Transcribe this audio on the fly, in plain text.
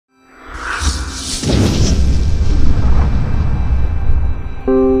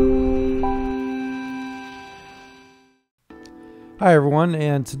Hi everyone,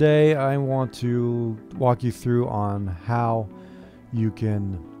 and today I want to walk you through on how you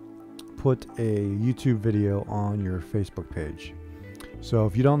can put a YouTube video on your Facebook page. So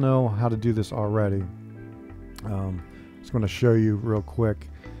if you don't know how to do this already, I'm just going to show you real quick.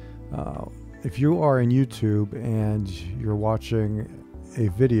 If you are in YouTube and you're watching a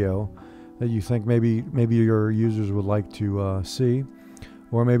video that you think maybe your users would like to see,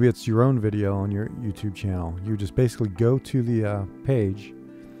 or maybe it's your own video on your YouTube channel, you just basically go to the page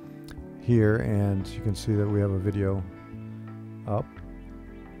here, and you can see that we have a video up.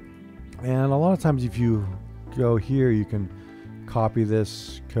 And a lot of times if you go here, you can copy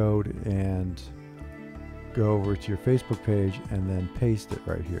this code and go over to your Facebook page and then paste it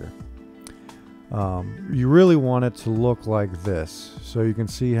right here. You really want it to look like this, so you can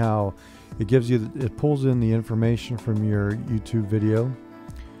see how it gives you, it pulls in the information from your YouTube video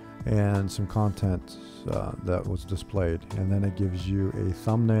and some content that was displayed, and then it gives you a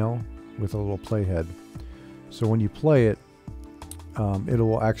thumbnail with a little playhead. So when you play it, it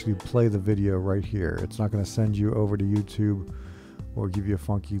will actually play the video right here. It's not going to send you over to YouTube or give you a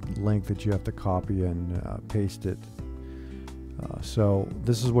funky link that you have to copy and paste it. So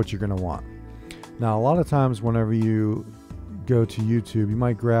this is what you're going to want. Now, a lot of times whenever you go to YouTube, you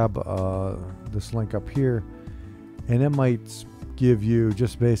might grab this link up here, and it might give you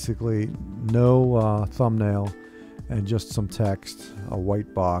just basically no thumbnail and just some text, a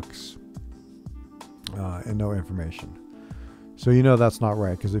white box, and no information. So you know that's not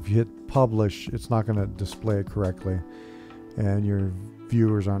right, because if you hit publish, it's not going to display it correctly, and your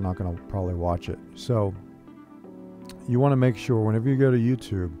viewers are not going to probably watch it. So you want to make sure whenever you go to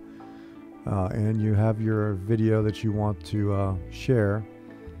YouTube and you have your video that you want to share,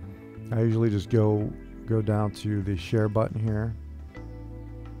 I usually just go down to the share button here,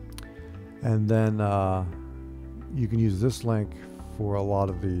 and then you can use this link for a lot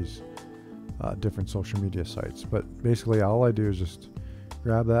of these different social media sites. But basically all I do is just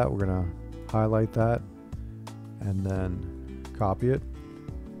grab that, we're going to highlight that and then copy it.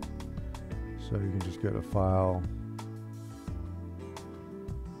 So you can just go to File,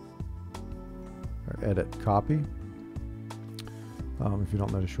 or Edit, Copy, if you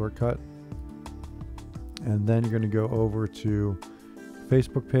don't know the shortcut. And then you're going to go over to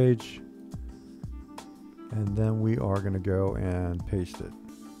Facebook page, and then we are going to go and paste it.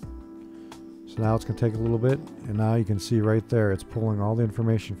 So now it's going to take a little bit, and now you can see right there it's pulling all the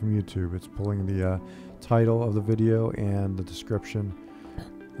information from YouTube. It's pulling the title of the video and the description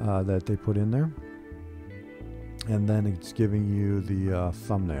that they put in there, and then it's giving you the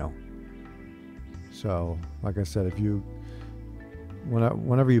thumbnail. So like I said, if you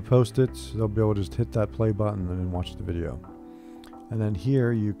whenever you post it, they'll be able to just hit that play button and then watch the video. And then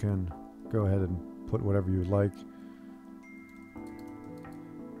here you can go ahead and put whatever you would like.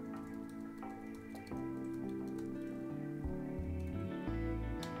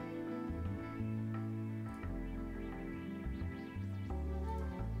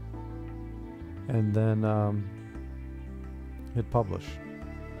 And then hit publish.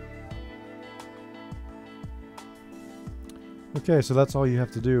 Okay, so that's all you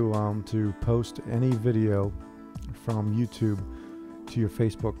have to do to post any video from YouTube to your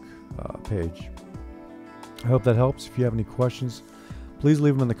Facebook page. I hope that helps. If you have any questions, please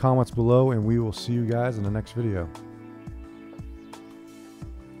leave them in the comments below, and we will see you guys in the next video.